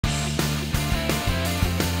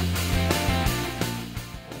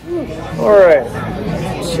All right.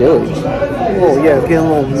 Chilly. Oh yeah, it's getting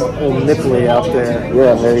a little nipply out there.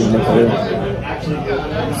 Yeah, very nipply.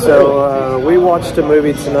 So we watched a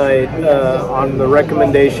movie tonight on the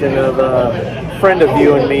recommendation of a friend of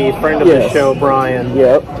you and me, friend of the show, Brian.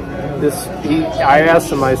 Yep. I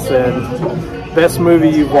asked him. I said, "Best movie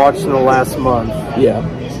you've watched in the last month?" Yeah.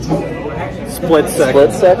 Split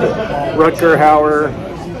Second. Split Second. Rutger Hauer,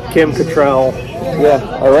 Kim Cattrall. Yeah,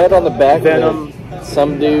 I read on the back Venom.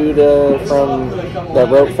 Some dude that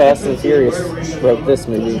wrote Fast and Furious wrote this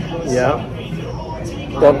movie. Yeah.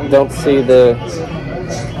 Don't see the.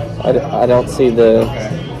 I don't see the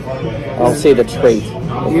trait.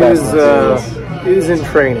 He was in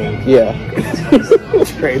training. Yeah.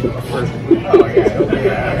 Training.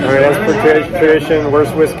 Alright, as per tradition,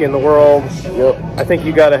 worst whiskey in the world. Yep. I think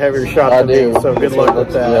you gotta have your shot. I do. So good luck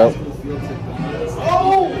with that. Yep.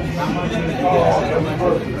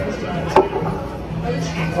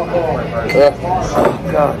 Oh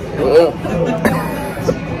God.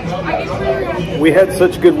 We had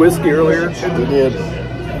such good whiskey earlier. We did.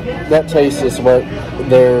 That taste is what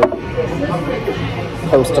their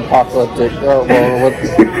post-apocalyptic.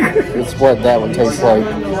 It's what that would taste like.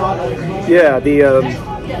 Yeah,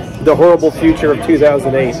 the horrible future of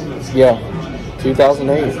 2008. Yeah,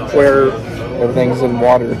 2008, where everything's in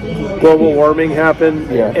water. Global warming happened,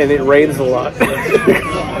 yeah, and it rains a lot.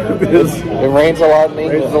 It rains a lot in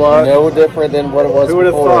England. Rains a lot. No different than what it was. Who would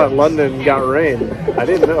have before. thought London got rain? I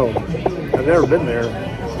didn't know. I've never been there.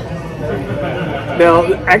 Now,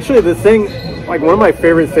 actually, the thing, like one of my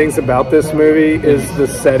favorite things about this movie is the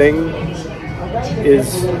setting.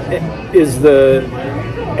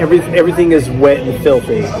 Everything is wet and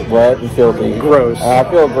filthy. Wet and filthy. Gross. I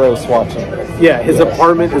feel gross watching it. Yeah, his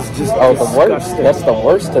apartment is just the worst. That's the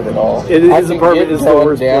worst of it all. His apartment is the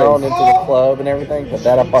worst. Down into the club and everything, but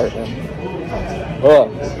that apartment. Ugh.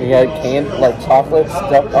 He had chocolate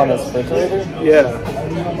stuffed on his refrigerator. Yeah.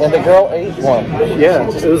 And the girl ate one. Yeah,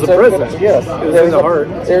 it was a present. Yes. It was in the heart.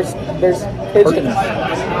 There's pigeons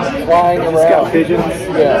flying around. It's got pigeons.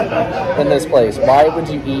 Yeah. In this place. Why would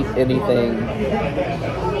you eat anything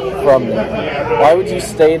from there? Why would you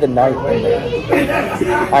stay the night in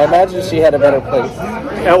there? I imagine she had a better place.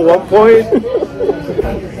 At one point,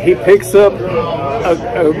 he picks up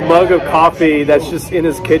a mug of coffee that's just in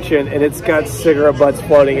his kitchen, and it's got cigarette butts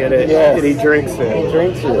floating in it, and he drinks it. He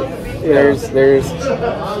drinks it. Yeah. There's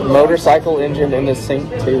a motorcycle engine in the sink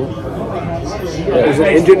too. There's an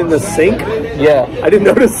engine in the sink? Yeah. I didn't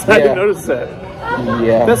notice that. I didn't notice that.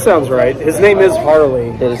 Yeah. That sounds right. His name is Harley.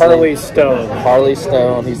 Harley Stone. Harley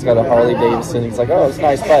Stone. He's got a Harley Davidson. He's like, oh, it's a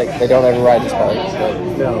nice bike. They don't ever ride his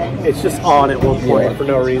bike. No. It's just on at one point for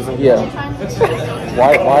no reason. Yeah.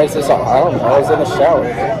 Why is this on? I don't know. I was in the shower.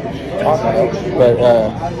 But,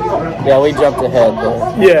 yeah, we jumped ahead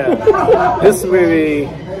there. Yeah. This movie...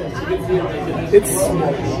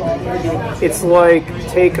 It's like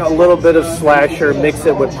take a little bit of slasher, mix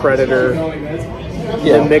it with Predator,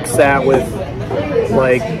 and mix that with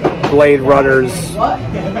like Blade Runner's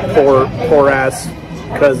poor ass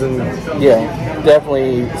cousin. Yeah,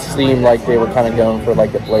 definitely seemed like they were kind of going for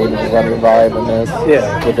like the Blade Runner vibe in this.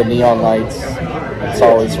 Yeah, with the neon lights. It's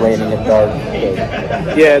always raining and dark.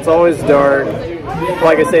 Yeah, it's always dark.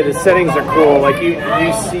 Like I say, the settings are cool. Like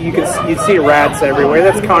you'd see rats everywhere.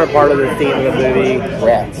 That's kind of part of the theme of the movie.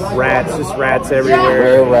 Rats, just rats everywhere.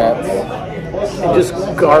 Rare rats. And just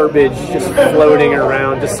garbage, just floating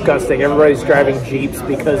around, disgusting. Everybody's driving Jeeps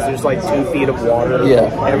because there's like 2 feet of water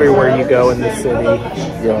everywhere you go in the city.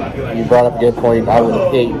 Yeah, you brought up a good point. I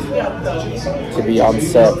would hate to be on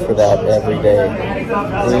set for that every day.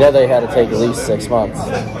 You know they had to take at least 6 months.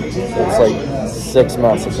 It's like 6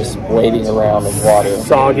 months of just waiting around in water.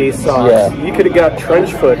 Soggy. Yeah. You could have got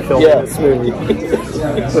Trenchfoot filming this movie.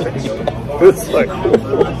 It's like...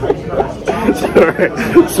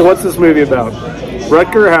 Alright, so what's this movie about?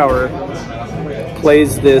 Rutger Hauer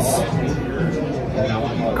plays this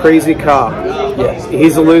crazy cop. Yes.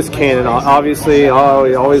 He's a loose cannon, obviously.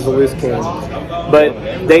 Always a loose cannon. But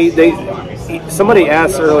somebody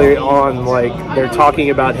asked earlier on, like, they're talking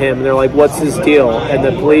about him, and they're like, what's his deal? And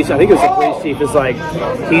the police, I think it was the police chief, is like,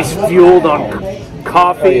 he's fueled on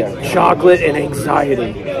coffee, chocolate, and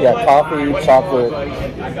anxiety. Yeah, coffee, chocolate,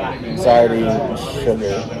 anxiety, and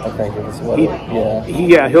sugar, I think is what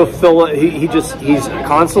he'll fill it. He's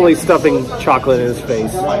constantly stuffing chocolate in his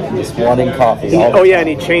face. Just wanting coffee. And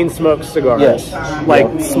he chain smokes cigars. Yes. Like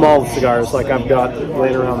small cigars, like I've got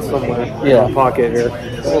laying around somewhere in my pocket here.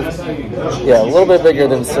 Yeah, a little bit bigger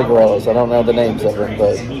than cigarillos. I don't know the names of them,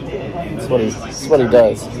 but it's what he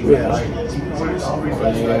does. Yeah.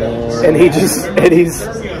 And he's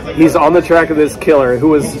he's on the track of this killer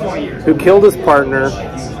who killed his partner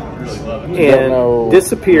and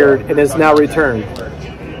disappeared and has now returned.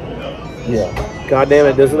 Yeah. God damn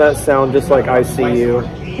it! Doesn't that sound just like I See You?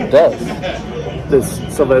 It does. This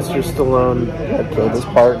Sylvester Stallone killed his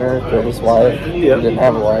partner, killed his wife. Yep. He didn't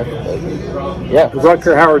have a wife, but yeah.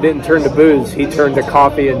 Rutger Hauer didn't turn to booze; he turned to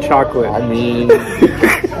coffee and chocolate. I mean,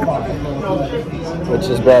 which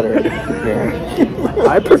is better? Yeah.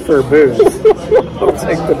 I prefer booze. I'll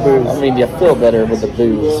take the booze. I mean, you feel better with the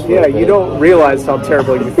booze. Yeah, you don't realize how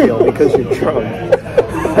terrible you feel because you're drunk.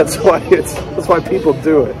 That's why people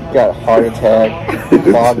do it. Got a heart attack,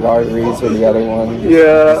 clogged arteries with the other one.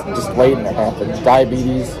 Yeah. Just waiting to happen.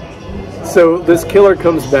 Diabetes. So this killer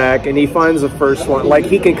comes back and he finds the first one. Like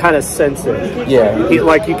he can kind of sense it. Yeah.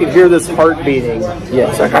 Like you can hear this heart beating. Yeah.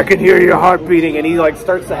 It's like I can hear your heart beating, and he like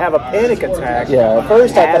starts to have a panic attack. Yeah. At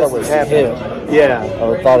first I thought it was him. Yeah.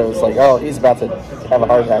 I thought it was like, oh, he's about to have a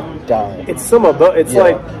heart attack, die. It's some of both. It's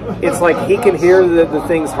like he can hear the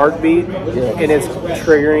thing's heartbeat, and it's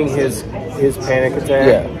triggering his panic attack.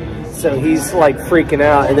 Yeah. So he's like freaking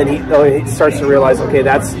out, and then he starts to realize, okay,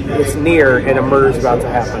 it's near, and a murder's about to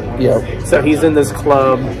happen. Yeah. So he's in this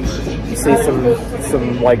club. You see some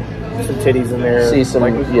titties in there. See some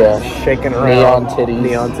like, shaking around.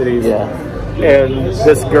 Neon titties. Yeah. And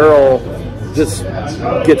this girl just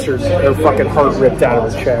gets her fucking heart ripped out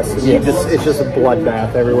of her chest. And it's just a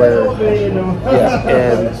bloodbath everywhere. Yeah.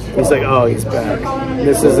 And he's like, oh, he's back.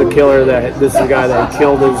 This is the killer this is the guy that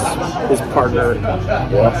killed his partner.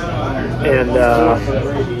 Yeah. And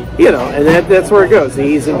and that's where it goes.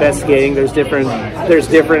 He's investigating. There's different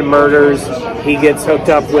murders. He gets hooked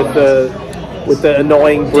up with the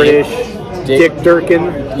annoying British Dick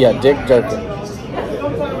Durkin. Yeah, Dick Durkin.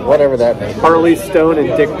 Whatever that means. Harley Stone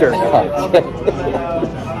and Dick Durkin.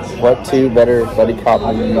 What two better buddy cop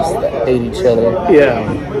movies that hate each other?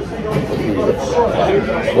 Yeah.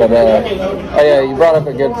 But you brought up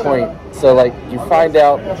a good point. So like you find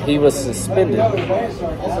out he was suspended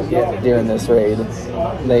during this raid.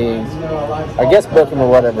 They, I guess, book him or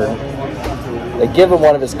whatever. They give him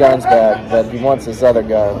one of his guns back, but he wants his other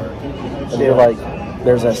gun. And you're like,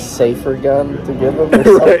 there's a safer gun to give him?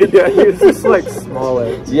 Right, yeah, he was just like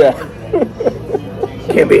smaller. Yeah.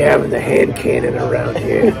 Can't be having the hand cannon around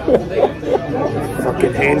here.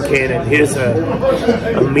 Fucking hand cannon. Here's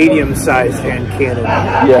a medium-sized hand cannon.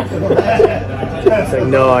 Yeah. It's like,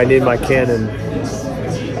 no, I need my cannon.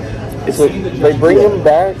 So they bring him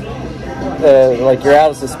back. Like you're out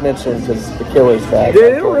of suspension because the killer's back. They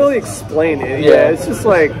didn't really explain it. Yeah, it's just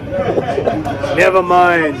like, never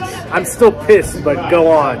mind. I'm still pissed, but go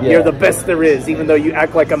on. You're the best there is, even though you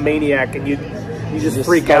act like a maniac and you just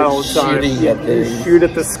freak out all the time. You shoot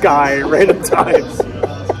at the sky at random times.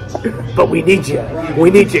 But we need you. We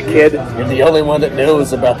need you, kid. You're the only one that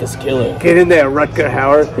knows about this killer. Get in there, Rutger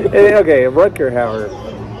Hauer. Okay, Rutger Hauer.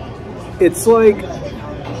 It's like,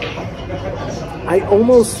 I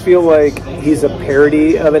almost feel like he's a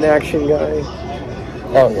parody of an action guy.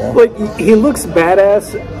 Oh, yeah. Like, he looks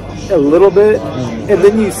badass a little bit, and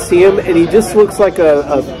then you see him, and he just looks like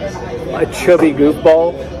a chubby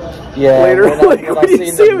goofball. Yeah. Later, when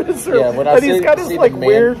you see him, and he's got this like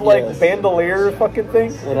weird bandolier fucking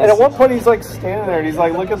thing. And at one point, he's like standing there, and he's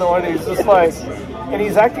like looking at the one, and he's just like, and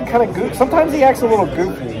he's acting kind of goofy. Sometimes he acts a little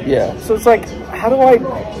goofy. Yeah. So it's like, how do I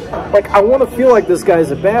want to feel like this guy's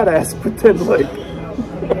a badass, but then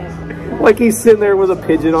like he's sitting there with a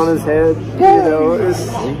pigeon on his head,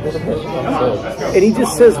 and he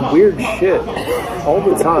just says weird shit all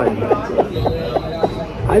the time.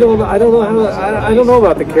 I don't know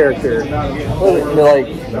about the character. Well, like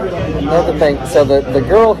another thing. So the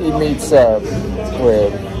girl he meets up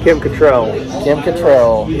with, Kim Cattrall,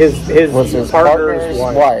 was his partner's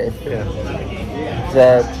wife. Yeah.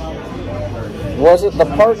 That wasn't the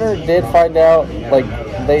partner. Did find out like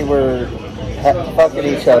they were fucking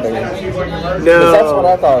each other. No, that's what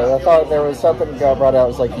I thought. I thought there was something that got brought out. It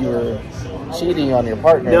was like you were cheating on your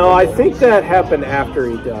partner. No, I think that happened after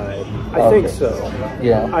he died. I think so.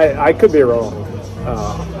 Yeah. I could be wrong.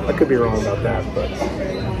 I could be wrong about that, but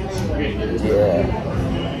yeah.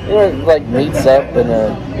 Like meets up in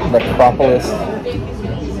a necropolis.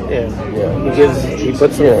 Yeah. He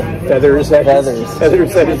puts some feathers at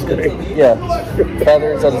his grave. Yeah.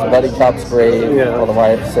 Feathers at his buddy cop's grave. Yeah. While the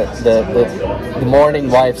wife's the mourning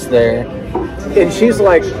wife's there. And she's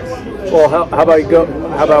like, well, how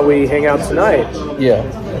about we hang out tonight? Yeah.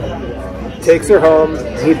 Takes her home,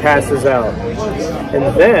 he passes out. And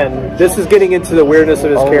then, this is getting into the weirdness of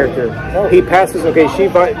his character. He passes, she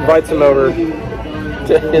invites him over,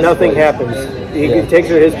 nothing happens. He takes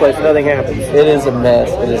her to his place. Nothing happens. It is a mess.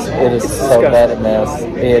 It is so bad a mess.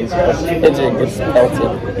 And a pigeon gets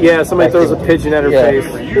pelted. Yeah, somebody throws a pigeon at her face.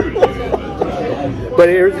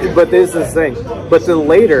 But this is the thing. But then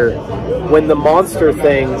later, when the monster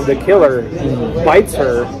thing, the killer, bites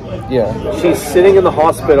her, she's sitting in the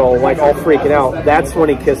hospital, like all freaking out. That's when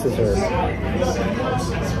he kisses her.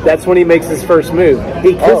 That's when he makes his first move.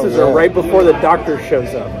 He kisses her right before the doctor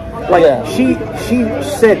shows up. Like she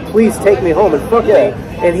said, "Please take me home and fuck me,"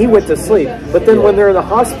 and he went to sleep. But then when they're in the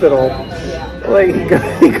hospital, like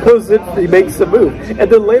he goes in, he makes a move, and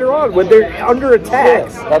then later on when they're under attack,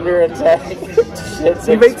 shit's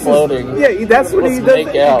exploding. That's when he does.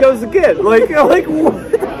 He goes again. Like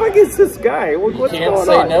what the fuck is this guy? What's going on? You can't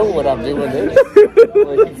say no when I'm doing this.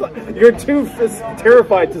 You're too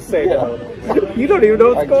terrified to say no. You don't even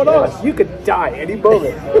know what's going on. You could die any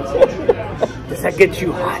moment. Does that get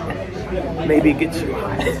you hot? Maybe it gets you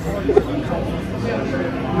hot.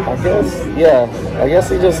 I guess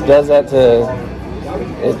he just does that to.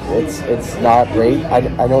 It's not rape. I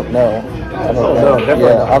don't know. I don't know.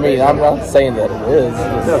 Definitely not. I mean, I'm not saying that it is.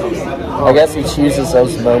 I guess he chooses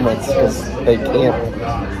those moments because they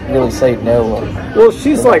can't really say no. Well,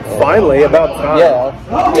 she's like, finally, about time.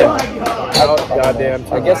 Oh, goddamn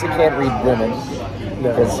time. I guess he can't read women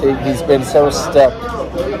because he's been so stuck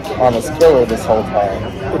on his killer this whole time.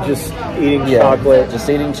 Just eating chocolate. Just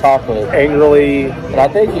eating chocolate. Angrily. And I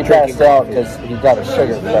think he passed out because he got a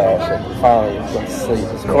sugar crash and finally went to sleep.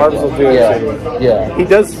 Carbs will do it too. Yeah. He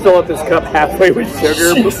does fill up his cup halfway with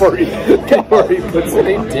sugar before he puts it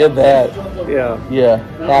in. He did that. Yeah. Yeah.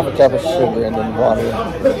 Half a cup of sugar and then water.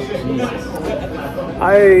 Jesus.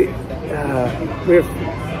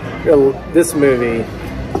 This movie,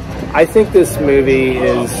 I think this movie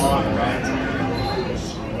is,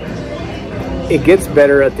 it gets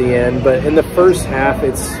better at the end, but in the first half,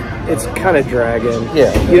 it's kind of dragging.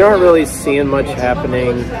 Yeah. You're not really seeing much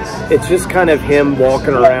happening. It's just kind of him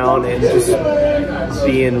walking around and just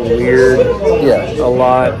being weird a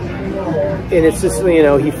lot. And it's just,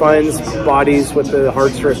 he finds bodies with the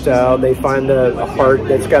hearts ripped out. They find a heart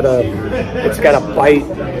that's got a bite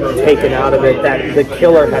taken out of it that the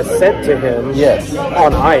killer has sent to him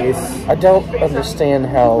on ice. I don't understand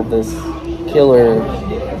how this killer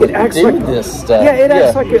acts like this stuff. Yeah, it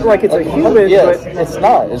acts like it's a human, but it's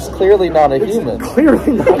not. It's clearly not a human.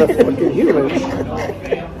 Clearly not a fucking human.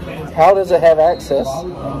 How does it have access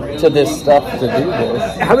to this stuff to do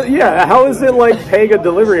this? How is it like paying a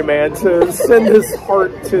delivery man to send this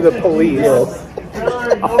heart to the police?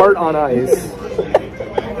 A heart on ice.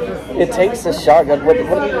 It takes a shotgun.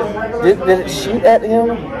 Did it shoot at him?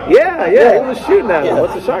 Yeah, it was shooting at him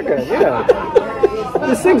with a shotgun. Yeah.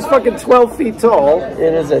 This thing's fucking 12 feet tall.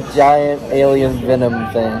 It is a giant alien venom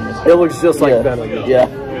thing. It looks just like Venom. Yeah.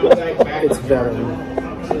 It's Venom.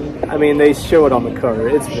 I mean, they show it on the cover.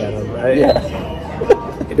 It's Venom, right? Yeah.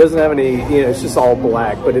 It doesn't have any, it's just all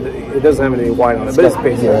black, but it doesn't have any white on it. But it's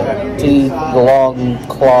basically teeth, the long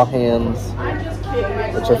claw hands,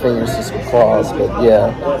 which are fingers just claws, but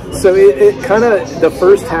So it kind of, the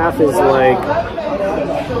first half is like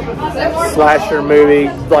slasher movie,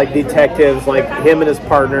 like detectives, like him and his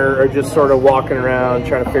partner are just sort of walking around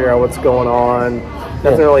trying to figure out what's going on.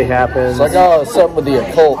 Nothing really happens. It's like, something with the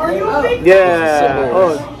occult.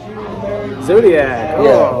 Yeah. Zodiac.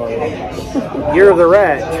 Oh. Year of the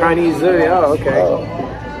Rat. Chinese Zodiac. Oh, okay.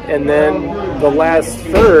 And then the last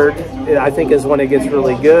third, I think, is when it gets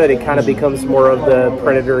really good. It kind of becomes more of the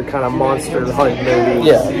Predator kind of monster hunt movie.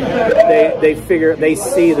 Yeah. They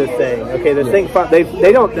see the thing. Okay, the thing,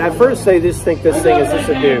 they don't, at first they just think this thing is just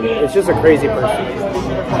a dude. It's just a crazy person.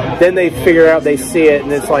 Then they figure out, they see it,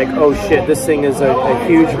 and it's like, oh shit, this thing is a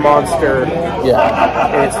huge monster.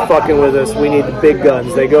 Yeah. And it's fucking with us. We need the big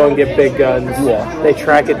guns. They go and get big guns. Yeah. They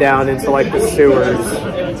track it down into like the sewers.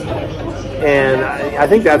 And I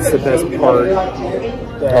think that's the best part.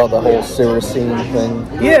 The whole sewer scene thing.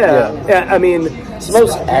 Yeah. I mean, it's the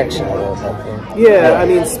most action of it, I think. I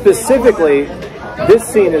mean, specifically, this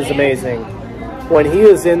scene is amazing. When he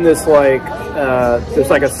is in this, like, there's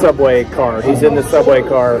like a subway car. He's in the subway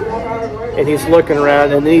car, and he's looking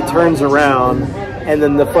around, and then he turns around, and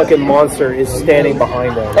then the fucking monster is standing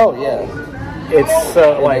behind him. Oh, yeah. It's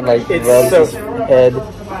so, it's so... head.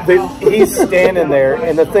 He's standing there,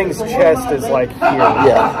 and the thing's chest is like here.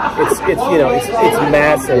 Yeah. It's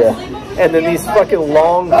massive. Yeah. And then these fucking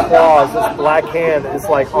long claws, this black hand is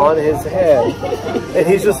like on his head, and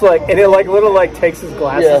he's just like, and it like literally like takes his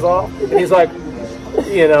glasses off, and he's like,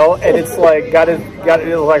 You know, and it's like got it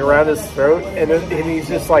like around his throat, and he's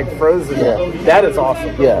just like frozen. Yeah. That is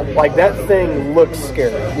awesome. Yeah. Like that thing looks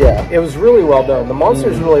scary. Yeah. It was really well done. The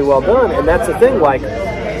monster's really well done, and that's the thing. Like,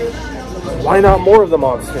 why not more of the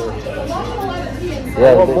monster?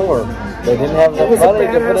 Yeah. I want more. They didn't have enough money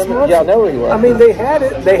to put him in. Yeah, no, he was. I mean, they had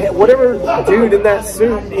it. They had, whatever dude in that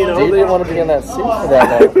suit, you know. Dude didn't want to be in that suit for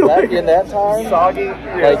that long. Back in that time, Soggy.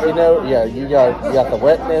 like you know, yeah, you got the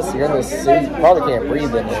wetness. You're in this suit. You probably can't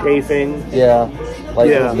breathe in it. Chafing. Yeah,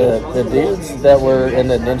 like Yeah. the dudes that were in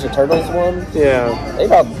the Ninja Turtles one. Yeah. They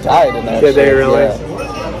about died in that. Did they shit. really? Yeah.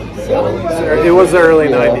 So It was the early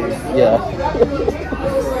 '90s. Yeah.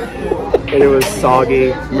 And it was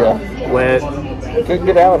soggy, Yeah. wet. Couldn't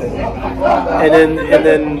get out of it. And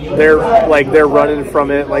then they're running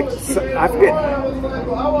from it. Like, I forget,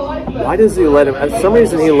 why does he let him? For some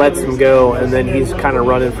reason he lets him go, and then he's kind of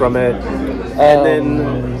running from it. And then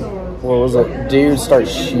what was it? Dude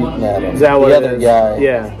starts shooting at him. Is that what the it other is? guy.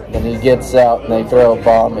 Yeah. And he gets out, and they throw a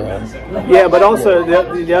bomb in. yeah, but also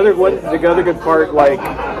the other good part, like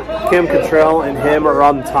Kim Cattrall and him are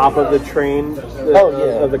on top of the train.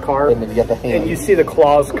 Of the car. And then you get the hand. And you see the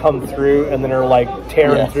claws come through, and then are like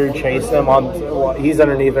tearing through, chase them on. He's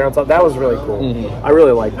underneath there on top. That was really cool. Mm-hmm. I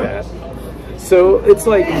really like that. So it's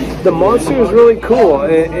like the monster is really cool,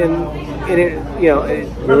 and it, you know, it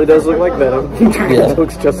really does look like Venom. It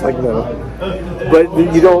looks just like Venom, but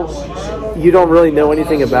you don't really know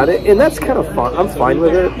anything about it, and that's kind of fun. I'm fine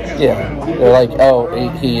with it. Yeah, they're like, oh,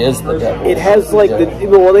 he is the devil. It has like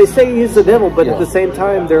well, they say he's the devil, but at the same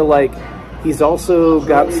time, they're like, he's also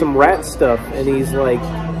got some rat stuff, and he's like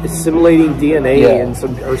assimilating DNA and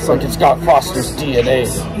some or something. Like it's got Foster's DNA.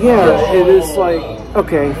 Yeah, it is like,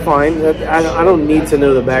 okay, fine. I don't need to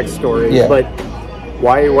know the backstory, but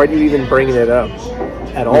why do you even bring it up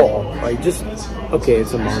at all? Like, just okay,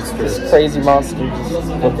 it's a monster. This crazy monster just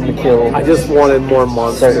looking to kill. I just wanted more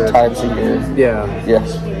monster. Certain times a year. Yeah. Yeah.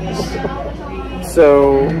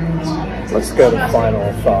 So let's go to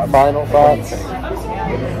final thoughts. Final thoughts.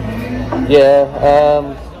 Yeah.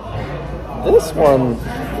 This one,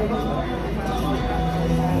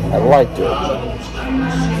 I liked it.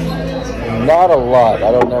 Not a lot. I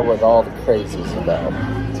don't know what all the craze is about.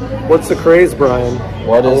 What's the craze, Brian?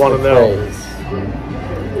 What is the craze?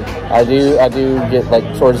 I do get, like,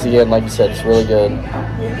 towards the end, like you said, it's really good.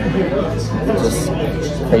 Just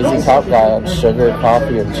crazy top guy on sugar,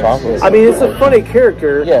 coffee, and chocolate. I mean, it's a funny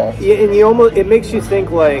character. Yeah. And it makes you think,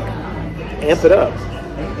 like, amp it up.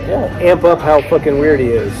 Yeah. Amp up how fucking weird he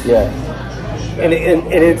is. Yeah. And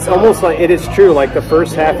it's almost like, it is true, like the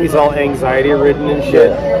first half he's all anxiety ridden and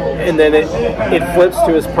shit, and then it flips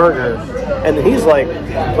to his partner, and he's like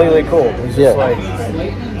completely cool. He's just like,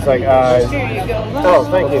 it's like, oh,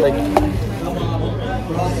 thank you.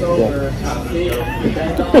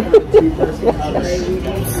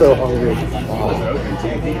 So hungry.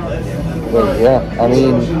 But yeah, I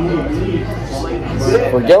mean,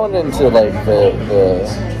 we're going into like the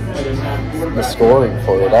scoring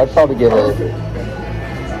for it. I'd probably give it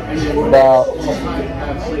about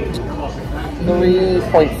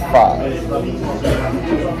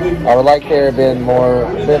 3.5. I would like there to have been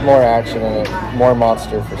a bit more action in it, more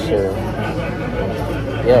monster for sure.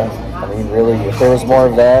 Yeah, I mean, really, if there was more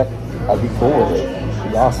of that, I'd be cool with it.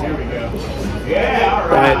 It'd be awesome.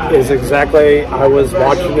 That is exactly, I was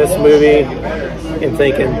watching this movie and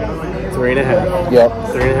thinking 3.5. Yep.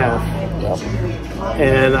 3.5. Yep.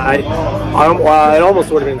 And it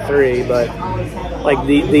almost would have been 3, but like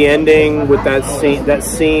the ending with that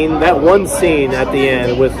one scene at the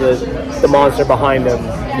end with the monster behind him.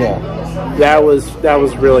 Yeah. That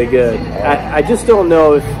was really good. I just don't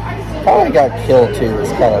know if how he got killed too was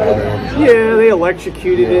kind of lame. Yeah, they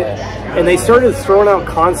electrocuted it, and they started throwing out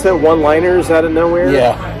constant one-liners out of nowhere.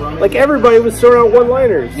 Yeah. Like everybody was throwing out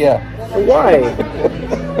one-liners. Yeah. Why?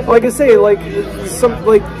 Like I say, like some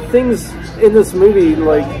things in this movie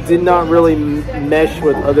did not really mesh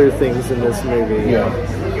with other things in this movie. Yeah.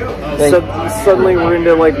 So suddenly we're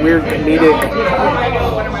into like weird comedic.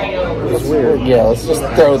 It was weird. Yeah, let's just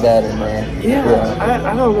throw that in there. Yeah.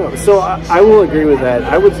 I don't know. So I will agree with that.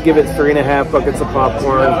 I would give it 3.5 buckets of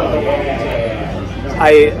popcorn.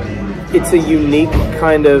 It's a unique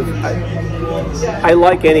kind of. I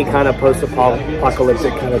like any kind of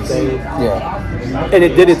post-apocalyptic kind of thing. Yeah. And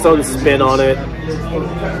it did its own spin on it.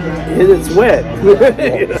 It's wet.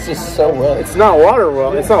 It's just so wet. It's not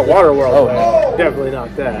Waterworld. It's not Waterworld. Oh, no. Definitely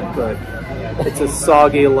not that. But it's a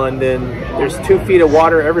soggy London. There's 2 feet of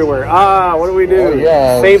water everywhere. What do we do? Oh,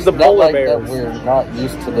 yeah. Save the polar bears. bears. We're not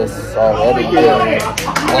used to this already.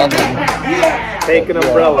 Take an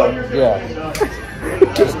umbrella. Yeah.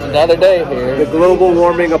 Just another day here. The global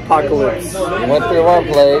warming apocalypse. We went through one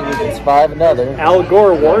plague, we can survive another. Al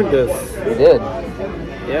Gore warned us. We did.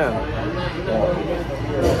 Yeah.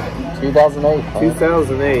 2008.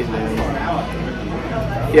 2008, man.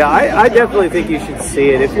 Yeah, I definitely think you should see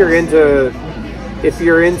it if you're into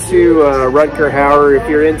Rutger Hauer, if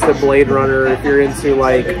you're into Blade Runner, if you're into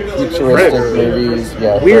like Futuristic movies,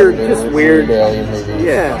 yeah, weird, Predator, just weird alien movies.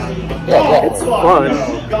 Yeah, yeah, it's fun.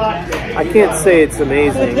 I can't say it's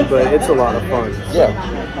amazing, but it's a lot of fun. Yeah,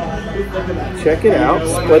 check it out.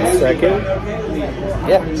 Split Second.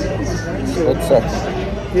 Yeah, Split Second.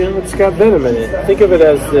 You know, it's got Venom in it. Think of it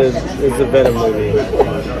as the Venom movie.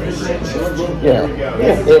 Yeah,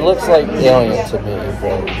 it looks like Alien to me,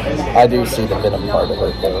 but I do see the Venom part of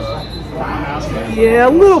it though. Yeah, a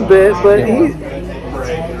little bit, but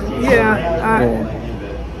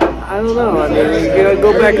I don't know. I mean, you gotta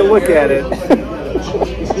go back and look at it.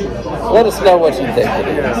 Let us know what you think it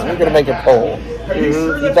is. We're gonna make a poll.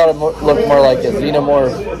 Mm-hmm. You thought it looked more like a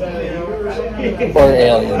Xenomorph or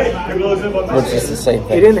Alien, which is the same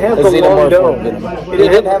thing. It didn't have the long dome. It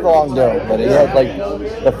didn't have the long dome, but it had like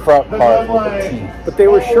the front part with the teeth. But they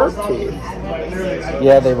were sharp teeth.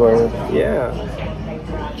 Yeah, they were. Yeah.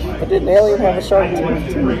 But didn't Alien have a sharp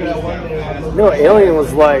tooth too? No, Alien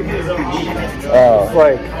was like,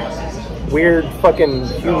 weird fucking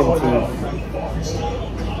human teeth.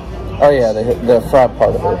 Oh yeah, the front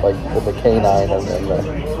part of it, like with the canine and then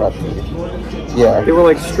the front teeth. Yeah. They were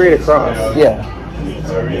like straight across. Yeah.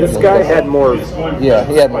 This guy had more. Yeah,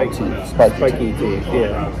 he had more teeth. Spiky teeth.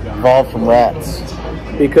 Yeah. Evolved from rats.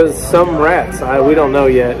 Because some rats, we don't know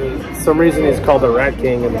yet. Some reason he's called the Rat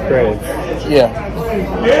King in the credits. Yeah.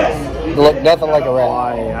 Look nothing like a rat.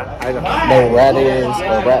 Why? I don't know. No rat ears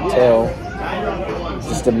or rat tail.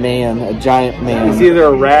 Just a man, a giant man. He's either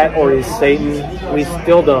a rat or he's Satan. We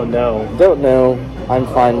still don't know. Don't know. I'm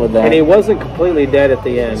fine with that. And he wasn't completely dead at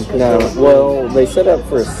the end. No. Well, they set up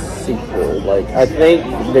for a sequel. Like, I think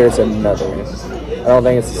there's another one. I don't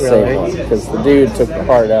think it's the same one because the dude took the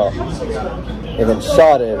heart out and then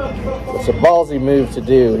shot it. It's a ballsy move to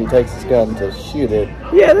do. He takes his gun to shoot it.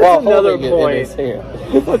 Yeah, that's while another holding point. it in his hand.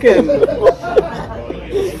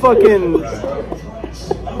 fucking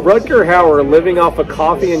Rutger Hauer living off of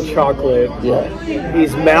coffee and chocolate. Yeah.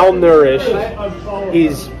 He's malnourished.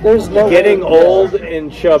 He's getting old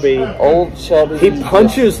and chubby. Old chubby. He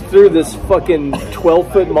punches through this fucking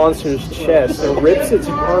 12-foot monster's chest and rips its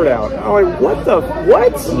heart out. I'm like, what?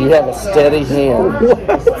 You have a steady hand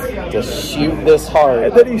to shoot this heart.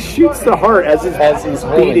 And then he shoots the heart as he's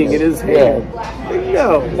beating in his hand.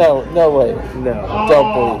 Yeah. No way. No.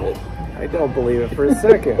 Don't believe it. I don't believe it for a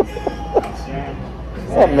second.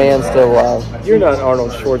 Is that man still alive? You're not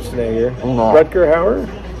Arnold Schwarzenegger. No. Rutger Hauer?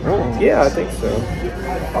 Yeah, I think so.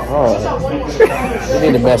 Alright. We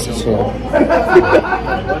need to message him.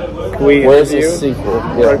 Where's his sequel?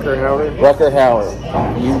 Rutger Hauer? Rutger Hauer.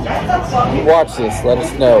 You watch this. Let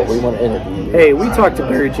us know. We want to interview you. Hey, we talked to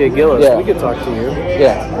Barry J. Gillis. Yeah. We could talk to you.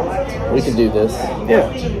 Yeah. We can do this.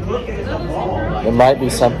 Yeah. There might be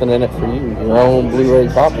something in it for you. Your own Blu-ray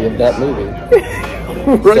copy of that movie.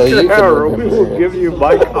 Rutger Hauer, we will give you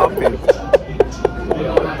my copy.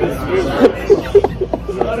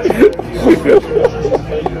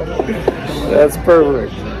 That's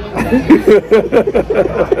perfect.